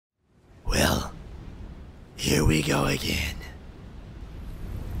Here we go again.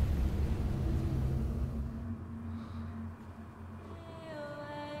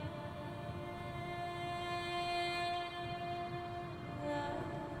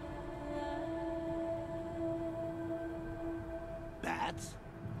 Bats?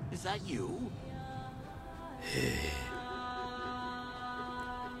 Is that you?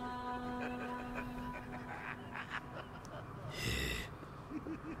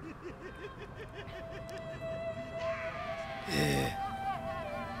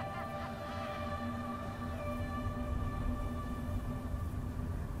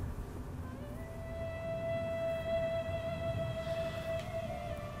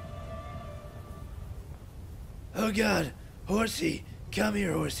 Oh God, Horsey, come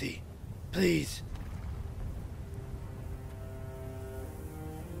here, Horsey, please.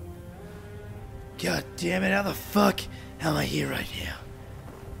 God damn it, how the fuck am I here right now?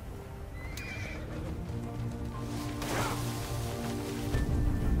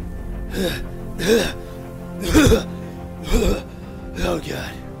 Oh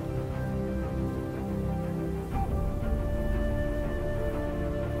God.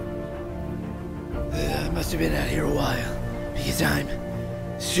 I must have been out here a while, because I'm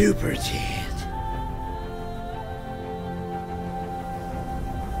super tanned.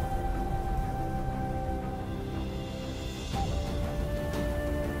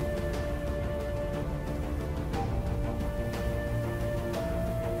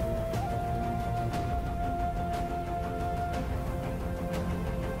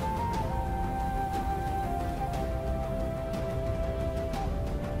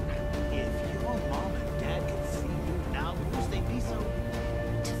 If your mom and dad could see you now, would they be so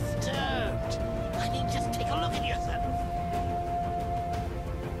disturbed? I mean, just take a look at yourself.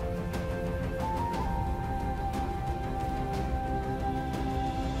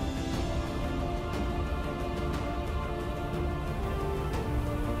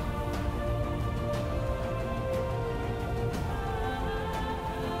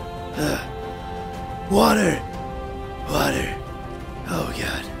 Water! Water! Oh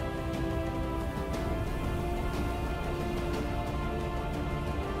God.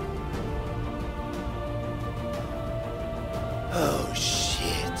 Oh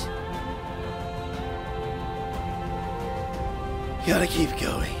shit. Gotta keep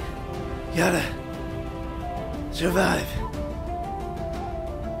going. Gotta survive.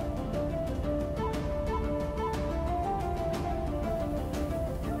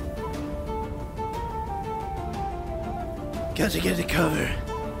 Got to get to cover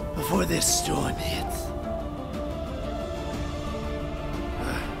before this storm hits.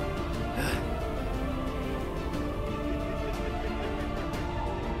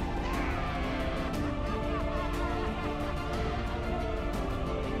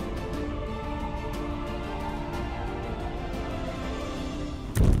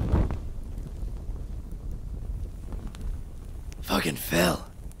 Fucking fell.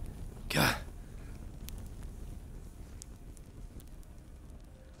 God.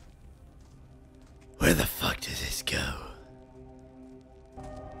 Where the fuck does this go?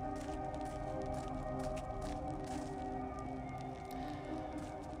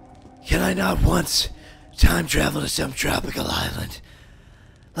 Can I not once time travel to some tropical island?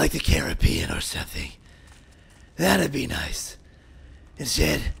 Like the Caribbean or something? That'd be nice.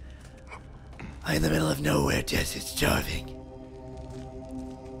 Instead, I'm in the middle of nowhere desert starving.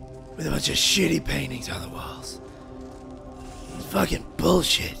 With a bunch of shitty paintings on the walls. Fucking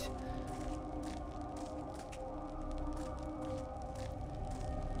bullshit.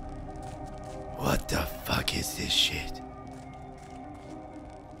 What the fuck is this shit?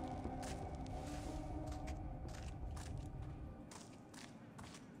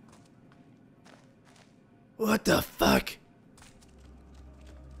 What the fuck?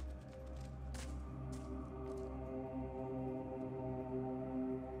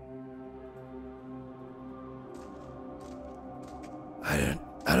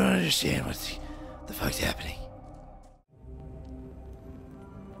 I don't understand what the fuck's happening.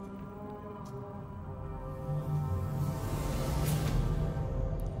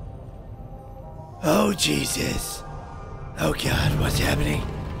 Oh, Jesus. Oh, God, what's happening?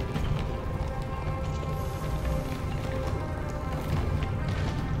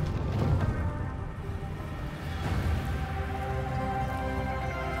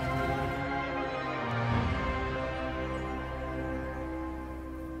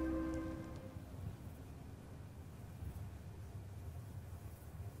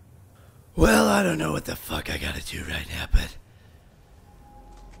 Well, I don't know what the fuck I gotta do right now, but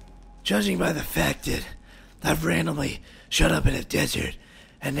judging by the fact that I've randomly shut up in a desert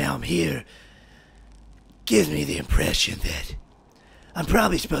and now I'm here, gives me the impression that I'm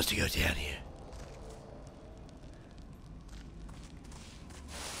probably supposed to go down here.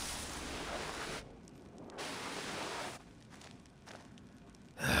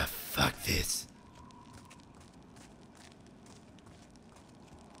 Fuck this.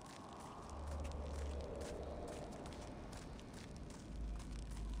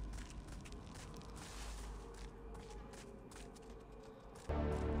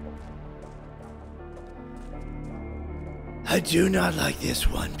 I do not like this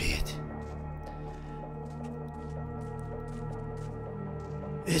one bit.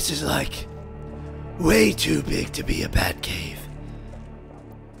 This is like way too big to be a bat cave.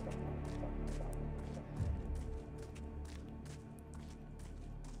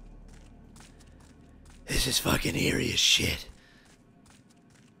 This is fucking eerie as shit.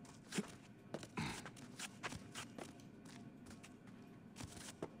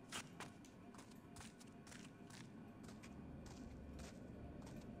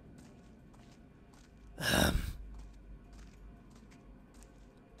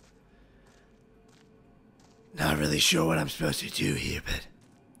 Not really sure what I'm supposed to do here, but...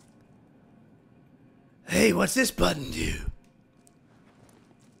 Hey, what's this button do?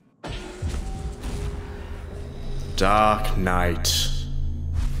 Dark Night.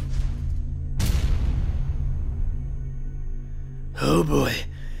 Oh boy,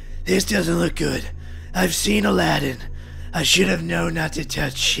 this doesn't look good. I've seen Aladdin. I should have known not to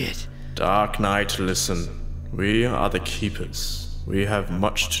touch shit. Dark Knight, listen. We are the Keepers. We have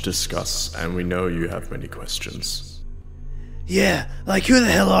much to discuss, and we know you have many questions. Yeah, like who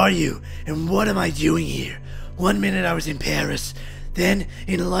the hell are you? And what am I doing here? 1 minute I was in Paris, then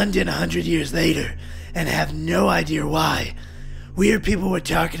in London 100 years later, and have no idea why. Weird people were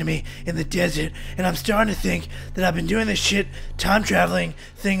talking to me in the desert, and I'm starting to think that I've been doing this shit time traveling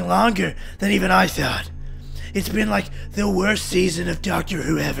thing longer than even I thought. It's been like the worst season of Doctor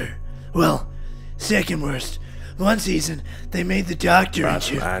Who ever. Well, second worst. One season, they made the Doctor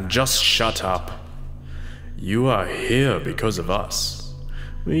into... Batman, just shut up. You are here because of us.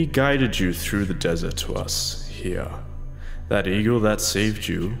 We guided you through the desert to us, here. That eagle that saved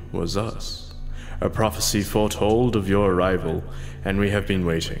you was us. A prophecy foretold of your arrival, and we have been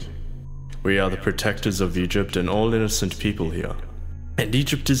waiting. We are the protectors of Egypt and all innocent people here. And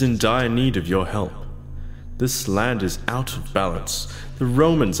Egypt is in dire need of your help. This land is out of balance. The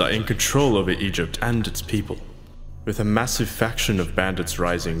Romans are in control over Egypt and its people. With a massive faction of bandits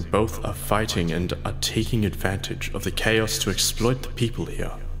rising, both are fighting and are taking advantage of the chaos to exploit the people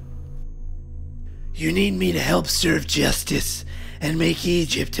here. You need me to help serve justice and make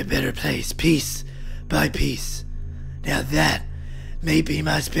Egypt a better place, piece by piece. Now that may be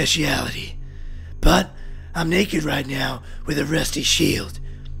my speciality. But I'm naked right now with a rusty shield.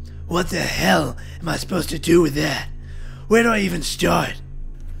 What the hell am I supposed to do with that? Where do I even start?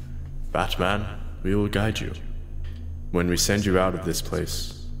 Batman, we will guide you. When we send you out of this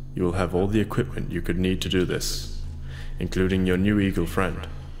place, you will have all the equipment you could need to do this, including your new eagle friend.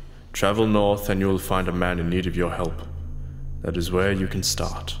 Travel north and you will find a man in need of your help. That is where you can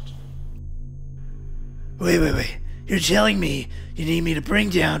start. Wait. You're telling me you need me to bring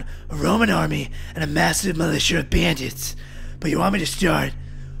down a Roman army and a massive militia of bandits, but you want me to start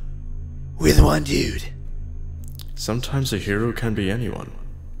with one dude? Sometimes a hero can be anyone.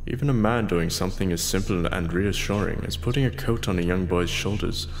 Even a man doing something as simple and reassuring as putting a coat on a young boy's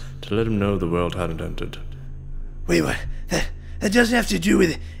shoulders to let him know the world hadn't ended. Wait, what? That doesn't have to do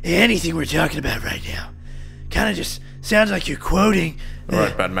with anything we're talking about right now. Kinda just sounds like you're quoting...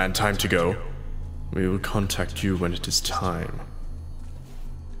 Alright, Batman, time to go. We will contact you when it is time.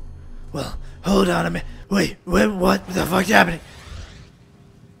 Well, hold on a minute. Wait, what the fuck's happening?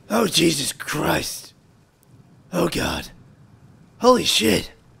 Oh, Jesus Christ. Oh, God. Holy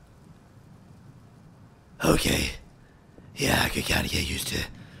shit. Okay. Yeah, I could kinda get used to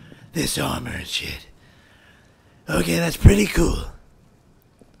this armor and shit. Okay, that's pretty cool.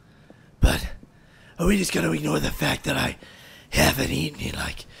 But are we just gonna ignore the fact that I haven't eaten in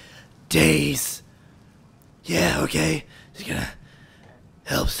like days? Yeah, okay. Just gonna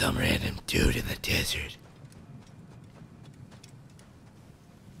help some random dude in the desert.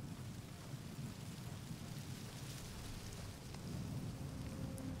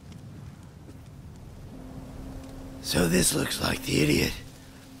 So this looks like the idiot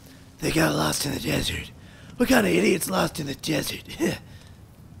that got lost in the desert. What kind of idiot's lost in the desert?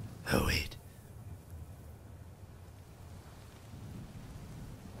 Oh, wait.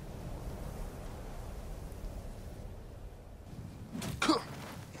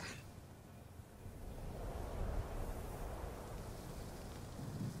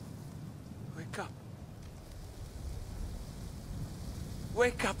 Wake up.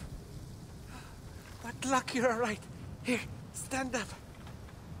 Wake up. What luck you're alright. Here, stand up.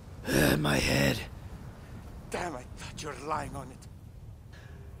 My head. Damn, I thought you were lying on it.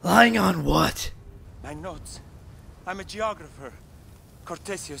 Lying on what? My notes. I'm a geographer.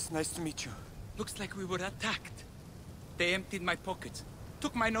 Cortesius, nice to meet you. Looks like we were attacked. They emptied my pockets.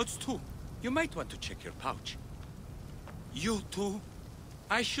 Took my notes too. You might want to check your pouch. You too?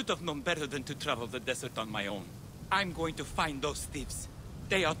 I should have known better than to travel the desert on my own. I'm going to find those thieves.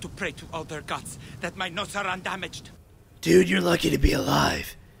 They ought to pray to all their gods that my notes are undamaged. Dude, you're lucky to be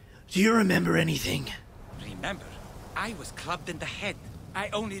alive. Do you remember anything? Remember, I was clubbed in the head. I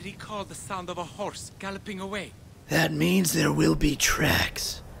only recall the sound of a horse galloping away. That means there will be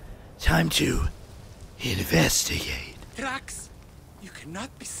tracks. Time to investigate. Tracks? You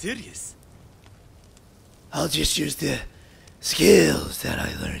cannot be serious. I'll just use the skills that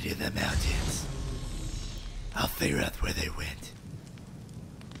I learned in the mountains. I'll figure out where they went.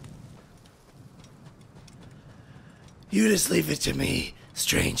 You just leave it to me,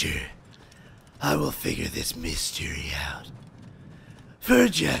 stranger. I will figure this mystery out. For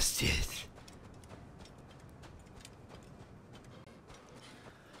justice.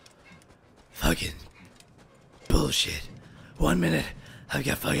 Fucking bullshit. 1 minute, I've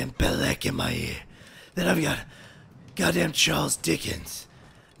got fucking Belek in my ear. Then I've got goddamn Charles Dickens.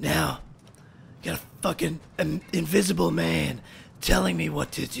 Now, got a fucking invisible man telling me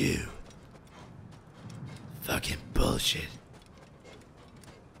what to do. Fucking bullshit.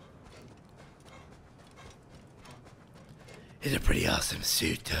 It's a pretty awesome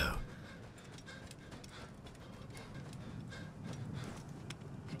suit, though.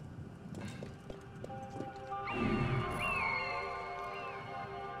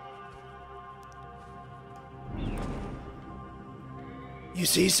 You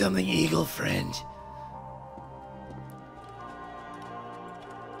see something, Eagle friend?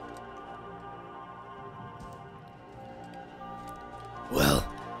 Well,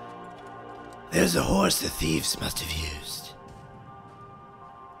 there's a horse the thieves must have used.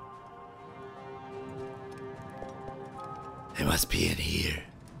 They must be in here.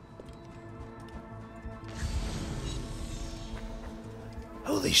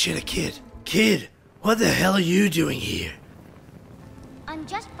 Holy shit, a kid. Kid, what the hell are you doing here? I'm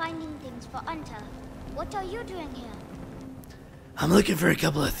just finding things for Unta. What are you doing here? I'm looking for a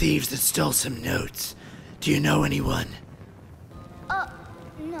couple of thieves that stole some notes. Do you know anyone?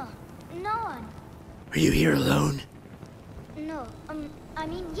 No. No one. Are you here alone? No, I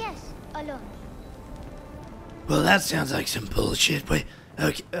mean, yes, alone. Well, that sounds like some bullshit. Wait,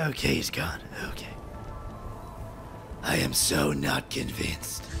 okay, he's gone. Okay. I am so not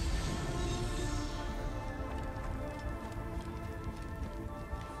convinced.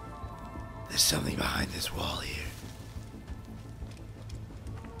 There's something behind this wall here.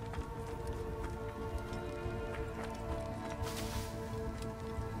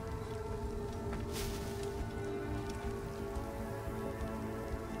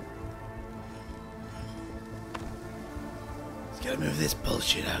 Just gotta move this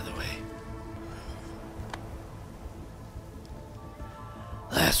bullshit out of the way.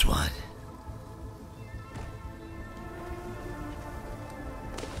 Last one.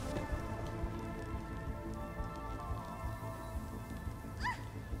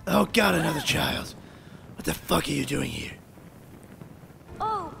 Oh god, another child. What the fuck are you doing here?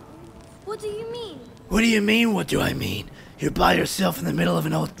 Oh, what do you mean? What do you mean, what do I mean? You're by yourself in the middle of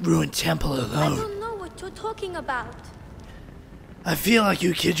an old ruined temple I alone. don't know what you're talking about. I feel like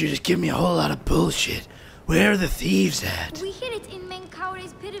you kids are just giving me a whole lot of bullshit. Where are the thieves at? We hid it in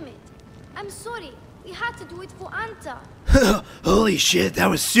Menkaure's pyramid. I'm sorry, we had to do it for Anta. Holy shit, that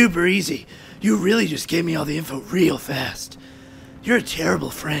was super easy. You really just gave me all the info real fast. You're a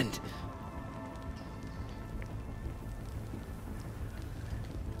terrible friend.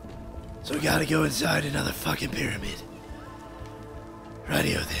 So we gotta go inside another fucking pyramid.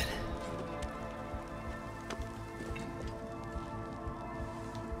 Rightio then.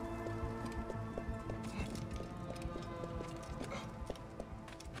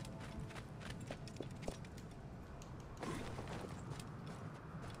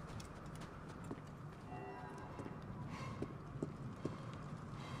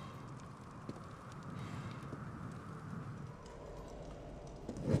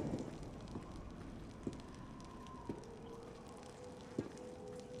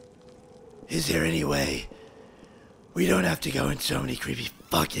 Is there any way we don't have to go in so many creepy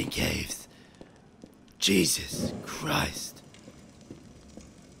fucking caves? Jesus Christ.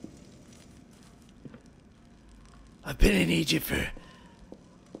 I've been in Egypt for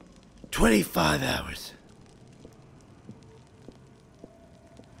 25 hours.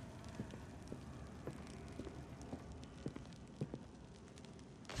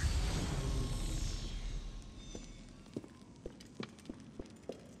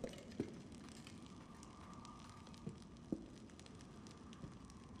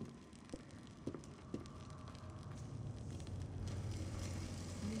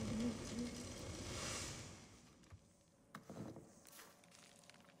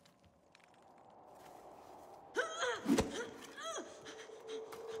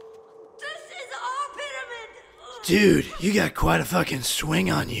 Dude, you got quite a fucking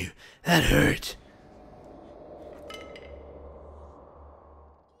swing on you. That hurt.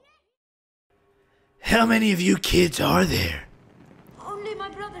 How many of you kids are there? Only my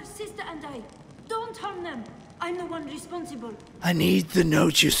brother, sister, and I. Don't harm them. I'm the one responsible. I need the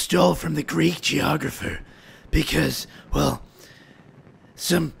note you stole from the Greek geographer. Because, well,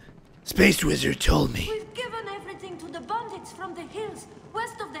 some space wizard told me. We've given everything to the bandits from the hills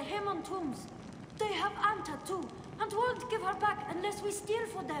west of the Hemon tombs. They have Anta too, and won't give her back unless we steal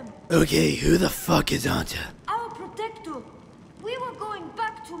for them. Okay, who the fuck is Anta? Our protector. We were going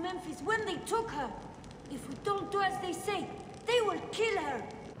back to Memphis when they took her. If we don't do as they say, they will kill her.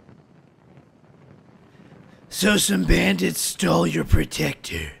 So some bandits stole your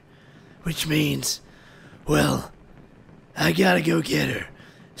protector. Which means, well, I gotta go get her.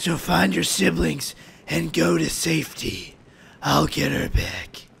 So find your siblings and go to safety. I'll get her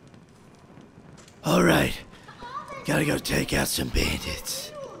back. Alright, gotta go take out some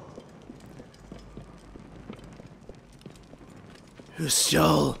bandits. Who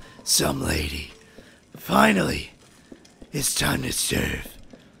stole some lady. Finally, it's time to serve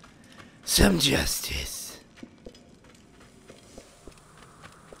some justice.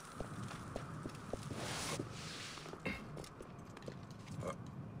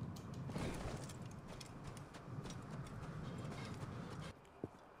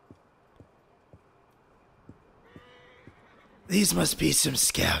 These must be some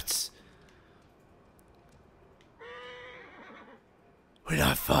scouts. We're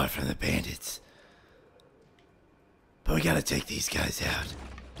not far from the bandits. But we gotta take these guys out.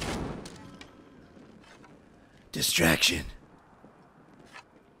 Distraction.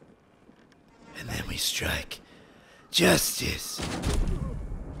 And then we strike. Justice.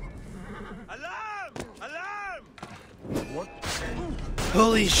 Alarm! Alarm! What?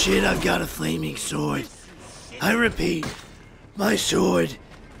 Holy shit, I've got a flaming sword. I repeat, my sword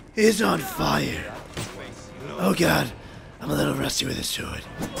is on fire. Oh god, I'm a little rusty with a sword.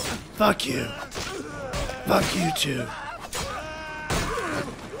 Fuck you. Fuck you too.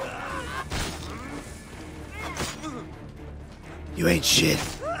 You ain't shit,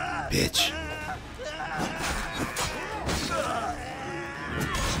 bitch.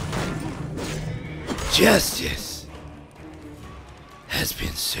 Justice has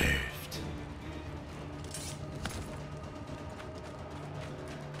been served.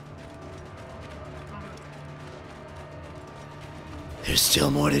 There's still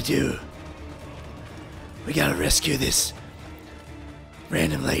more to do. We gotta rescue this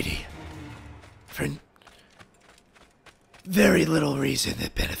random lady for very little reason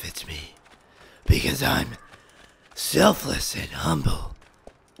that benefits me. Because I'm selfless and humble.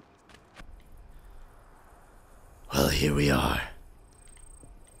 Well, here we are.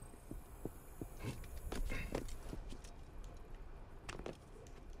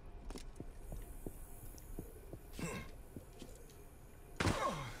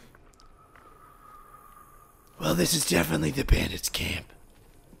 Well, this is definitely the bandits' camp.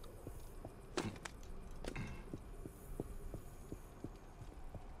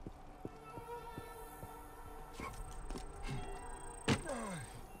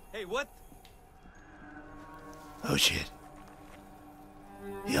 Hey, what? Oh shit.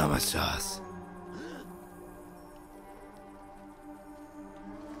 He almost saw us.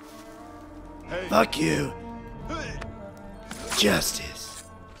 Hey. Fuck you. Justice.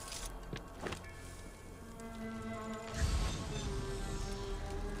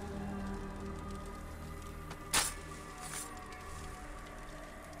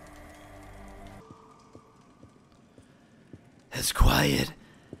 As quiet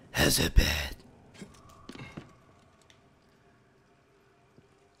as a bed.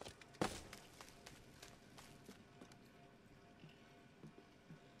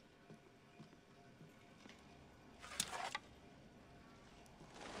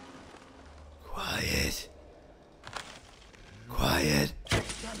 Quiet. Quiet.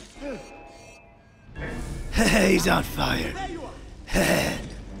 He's on fire.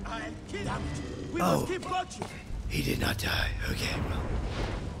 Oh. He did not die. Okay, well.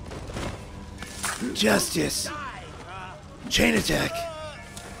 Justice. Chain attack.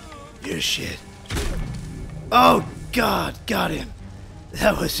 You're shit. Oh, God. Got him.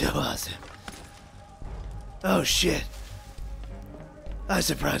 That was so awesome. Oh, shit. I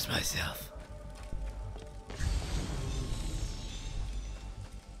surprised myself.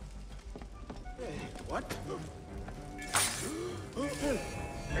 What?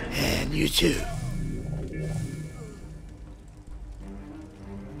 And you too.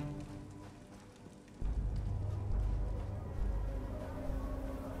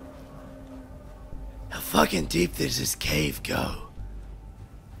 fucking deep does this cave go?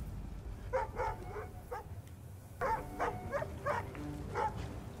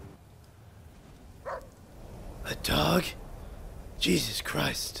 A dog? Jesus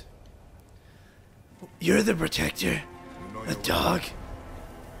Christ. You're the protector? A dog?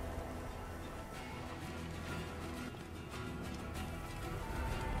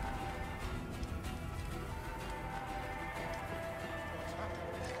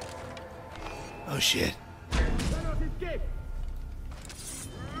 Oh shit.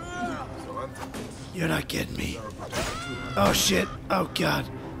 You're not getting me. Oh shit. Oh god.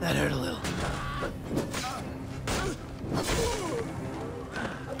 That hurt a little.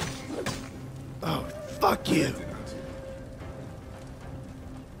 Oh, fuck you.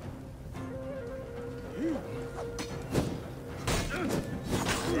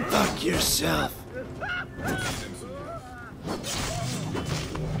 Fuck yourself.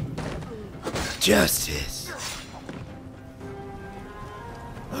 Justice.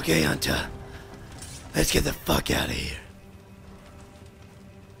 Okay, Hunter. Let's get the fuck out of here.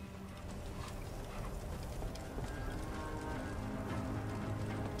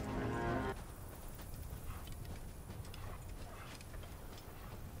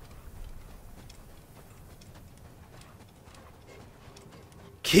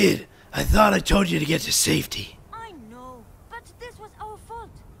 Kid, I thought I told you to get to safety. I know, but this was our fault,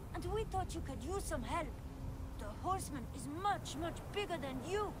 and we thought you could use some help. The horseman is much, much bigger than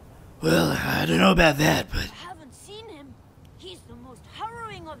you. Well, I don't know about that, but... I haven't seen him. He's the most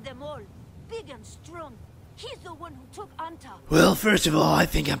harrowing of them all. Big and strong. He's the one who took Anta. Well, first of all, I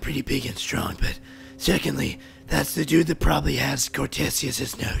think I'm pretty big and strong, but... Secondly, that's the dude that probably has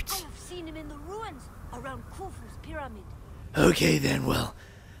Cortesius' I notes. have seen him in the ruins around Khufu's pyramid. Okay then, well...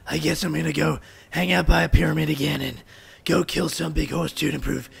 I guess I'm gonna go hang out by a pyramid again and go kill some big horse dude and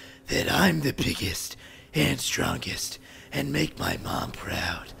prove that I'm the biggest and strongest and make my mom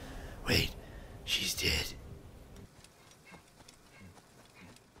proud. Wait, she's dead.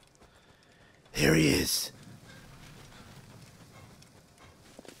 There he is.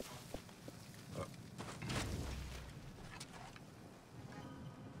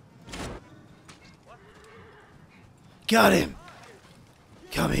 Got him!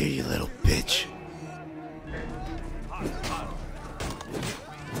 Come here, you little bitch.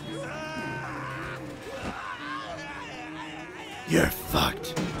 You're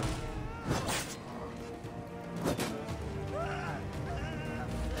fucked.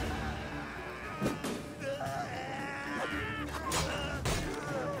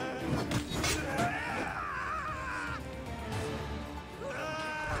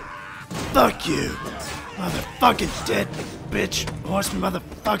 Fuck you, motherfucking dead bitch, horseman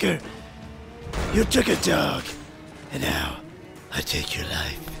motherfucker. You took a dog, and now I take your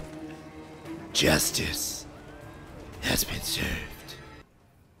life. Justice has been served.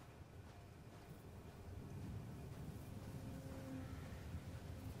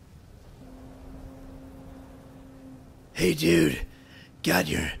 Hey dude, got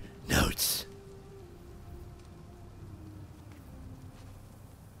your notes.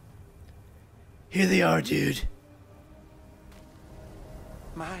 Here they are, dude.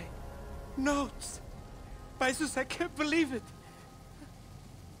 My notes. Jesus, I can't believe it.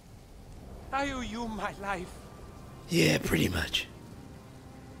 I owe you my life. Yeah, pretty much.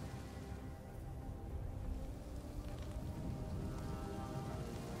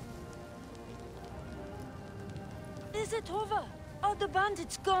 Is it over? Are the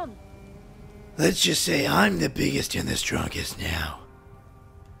bandits gone? Let's just say I'm the biggest and the strongest now.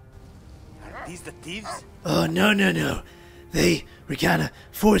 Are these the thieves? Oh, no. They were kinda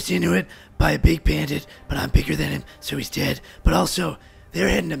forced into it by a big bandit, but I'm bigger than him, so he's dead. But also, they're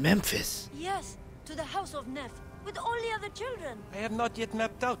heading to Memphis. Yes, to the house of Neff, with all the other children. I have not yet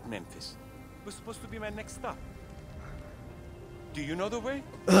mapped out Memphis. It was supposed to be my next stop. Do you know the way?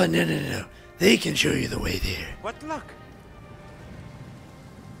 Oh, no. They can show you the way there. What luck.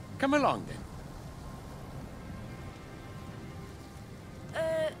 Come along then.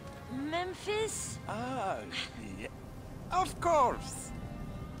 Memphis? Ah, yeah. Of course.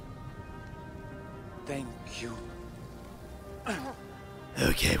 Thank you.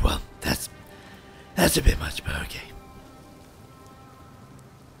 Okay, well, that's a bit much, but okay.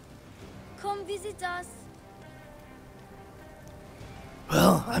 Come visit us.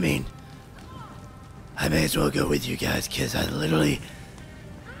 Well, I mean, I may as well go with you guys, because I literally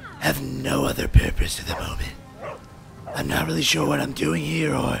have no other purpose at the moment. I'm not really sure what I'm doing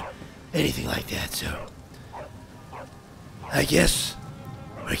here or anything like that, so I guess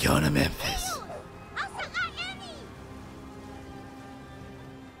we're going to Memphis.